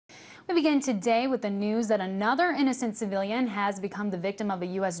We begin today with the news that another innocent civilian has become the victim of a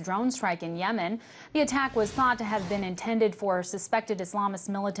U.S. drone strike in Yemen. The attack was thought to have been intended for suspected Islamist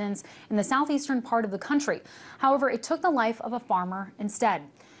militants in the southeastern part of the country. However, it took the life of a farmer instead.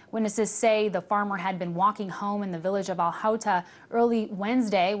 Witnesses say the farmer had been walking home in the village of Al-Houta early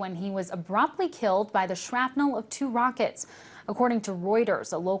Wednesday when he was abruptly killed by the shrapnel of two rockets. According to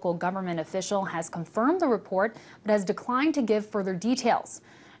Reuters, a local government official has confirmed the report but has declined to give further details.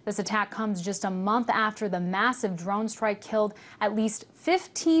 This attack comes just a month after the massive drone strike killed at least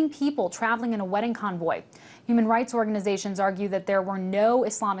 15 people traveling in a wedding convoy. Human rights organizations argue that there were no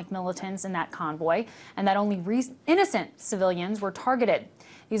Islamic militants in that convoy and that only innocent civilians were targeted.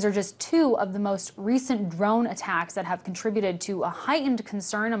 These are just two of the most recent drone attacks that have contributed to a heightened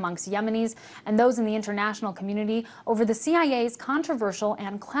concern amongst Yemenis and those in the international community over the CIA's controversial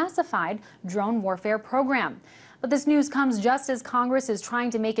and classified drone warfare program. But this news comes just as Congress is trying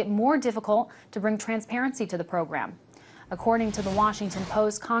to make it more difficult to bring transparency to the program. According to the Washington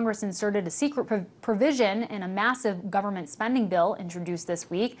Post, Congress inserted a secret provision in a massive government spending bill introduced this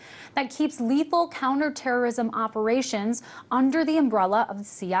week that keeps lethal counterterrorism operations under the umbrella of the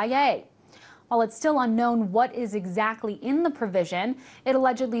CIA. While it's still unknown what is exactly in the provision, it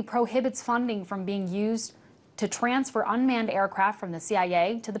allegedly prohibits funding from being used to transfer unmanned aircraft from the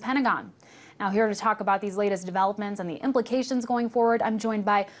CIA to the Pentagon. Now, here to talk about these latest developments and the implications going forward, I'm joined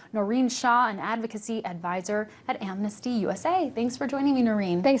by Noreen Shah, an advocacy advisor at Amnesty USA. Thanks for joining me,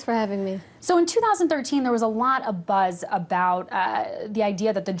 Noreen. Thanks for having me. So in 2013, there was a lot of buzz about the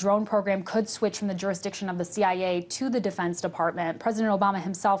idea that the drone program could switch from the jurisdiction of the CIA to the Defense Department. President Obama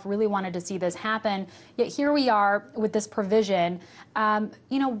himself really wanted to see this happen, yet here we are with this provision.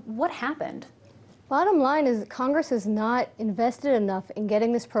 What happened? Bottom line is Congress has not invested enough in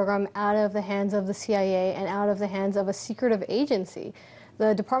getting this program out of the hands of the CIA and out of the hands of a secretive agency.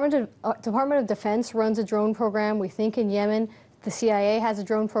 The Department of Defense runs a drone program, we think, in Yemen. The CIA has a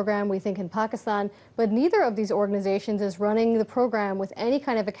drone program, we think, in Pakistan. But neither of these organizations is running the program with any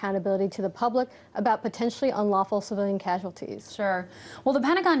kind of accountability to the public about potentially unlawful civilian casualties. Sure. Well, the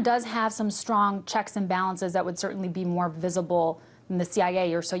Pentagon does have some strong checks and balances that would certainly be more visible than the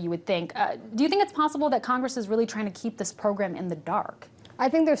CIA, or so you would think. Do you think it's possible that Congress is really trying to keep this program in the dark? I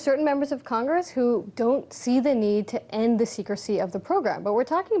think there's certain members of Congress who don't see the need to end the secrecy of the program. But we're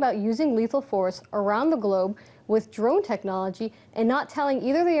talking about using lethal force around the globe with drone technology and not telling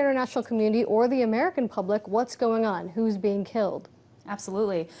either the international community or the American public what's going on, who's being killed.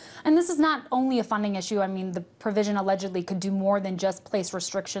 Absolutely. And this is not only a funding issue. I mean, the provision allegedly could do more than just place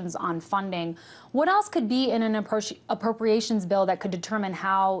restrictions on funding. What else could be in an appropriations bill that could determine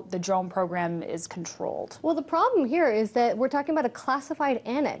how the drone program is controlled? Well, the problem here is that we're talking about a classified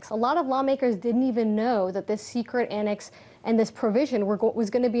annex. A lot of lawmakers didn't even know that this secret annex and this provision was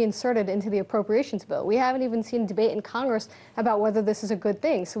going to be inserted into the appropriations bill. We haven't even seen debate in Congress about whether this is a good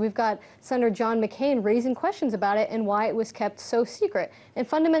thing. So we've got Senator John McCain raising questions about it and why it was kept so secret. And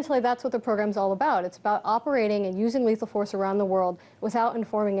fundamentally, that's what the program's all about. It's about operating and using lethal force around the world without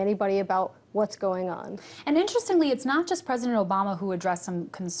informing anybody about what's going on. And interestingly, it's not just President Obama who addressed some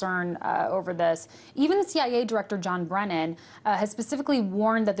concern over this. Even the CIA Director John Brennan has specifically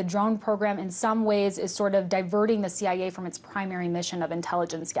warned that the drone program in some ways is sort of diverting the CIA from its primary mission of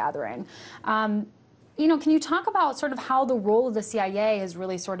intelligence gathering. Can you talk about sort of how the role of the CIA has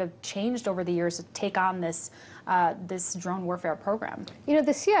really sort of changed over the years to take on this drone warfare program? You know,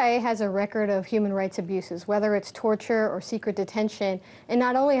 the CIA has a record of human rights abuses, whether it's torture or secret detention. And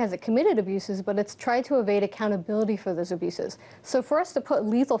not only has it committed abuses, but it's tried to evade accountability for those abuses. So for us to put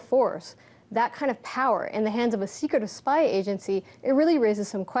lethal force, that kind of power, in the hands of a secretive spy agency, it really raises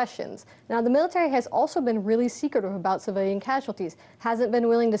some questions. Now, the military has also been really secretive about civilian casualties, hasn't been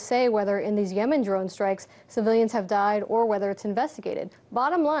willing to say whether in these Yemen drone strikes civilians have died or whether it's investigated.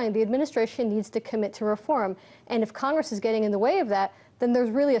 Bottom line, the administration needs to commit to reform, and if Congress is getting in the way of that, then there's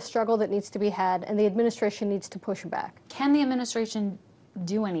really a struggle that needs to be had, and the administration needs to push back. Can the administration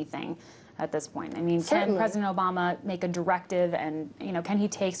do anything at this point? I mean, Certainly. Can President Obama make a directive and, can he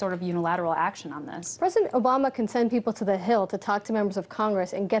take sort of unilateral action on this? President Obama can send people to the Hill to talk to members of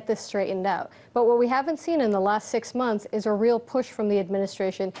Congress and get this straightened out. But what we haven't seen in the last 6 months is a real push from the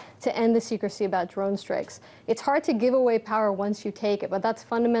administration to end the secrecy about drone strikes. It's hard to give away power once you take it, but that's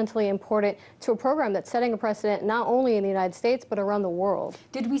fundamentally important to a program that's setting a precedent not only in the United States, but around the world.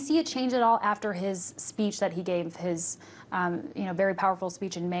 Did we see a change at all after his speech that he gave, his very powerful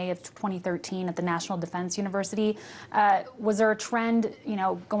speech in May of 2013 at the National Defense University. Was there a trend,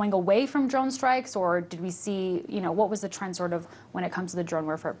 going away from drone strikes, or did we see, what was the trend sort of when it comes to the drone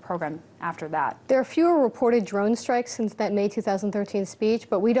warfare program after that? There are fewer reported drone strikes since that May 2013 speech,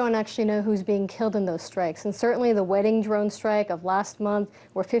 but we don't actually know who's being killed in those strikes. And certainly the wedding drone strike of last month,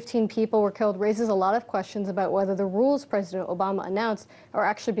 where 15 people were killed, raises a lot of questions about whether the rules President Obama announced are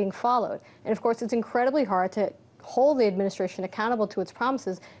actually being followed. And of course, it's incredibly hard to hold the administration accountable to its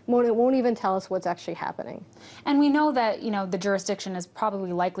promises when it won't even tell us what's actually happening. And we know that, the jurisdiction is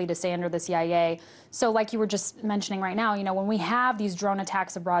probably likely to stay under the CIA. So like you were just mentioning right now, when we have these drone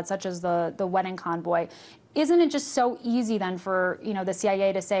attacks abroad, such as the wedding convoy, isn't it just so easy then for, the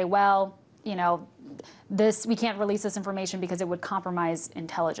CIA to say, well, we can't release this information because it would compromise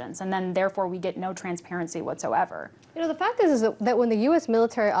intelligence, and then therefore we get no transparency whatsoever. The fact is that when the U.S.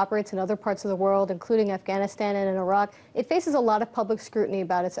 military operates in other parts of the world, including Afghanistan and in Iraq, it faces a lot of public scrutiny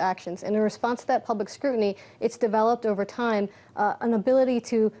about its actions. And in response to that public scrutiny, it's developed over time an ability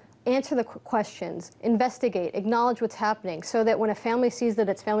to answer the questions, investigate, acknowledge what's happening, so that when a family sees that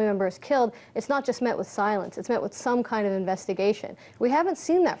its family member is killed, it's not just met with silence, it's met with some kind of investigation. We haven't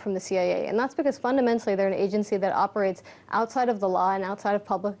seen that from the CIA, and that's because fundamentally they're an agency that operates outside of the law and outside of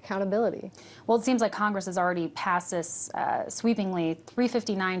public accountability. Well, it seems like Congress has already passed this sweepingly,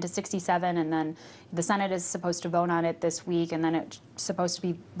 359 to 67, and then the Senate is supposed to vote on it this week, and then it's supposed to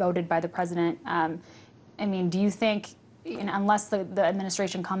be voted by the president. Do you think, unless the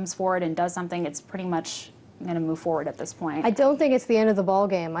administration comes forward and does something, it's pretty much going to move forward at this point? I don't think it's the end of the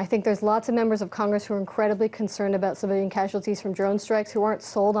ballgame. I think there's lots of members of Congress who are incredibly concerned about civilian casualties from drone strikes, who aren't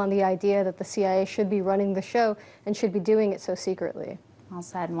sold on the idea that the CIA should be running the show and should be doing it so secretly. Well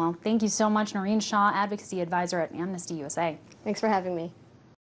said. Well, thank you so much, Noreen Shaw, Advocacy Advisor at Amnesty USA. Thanks for having me.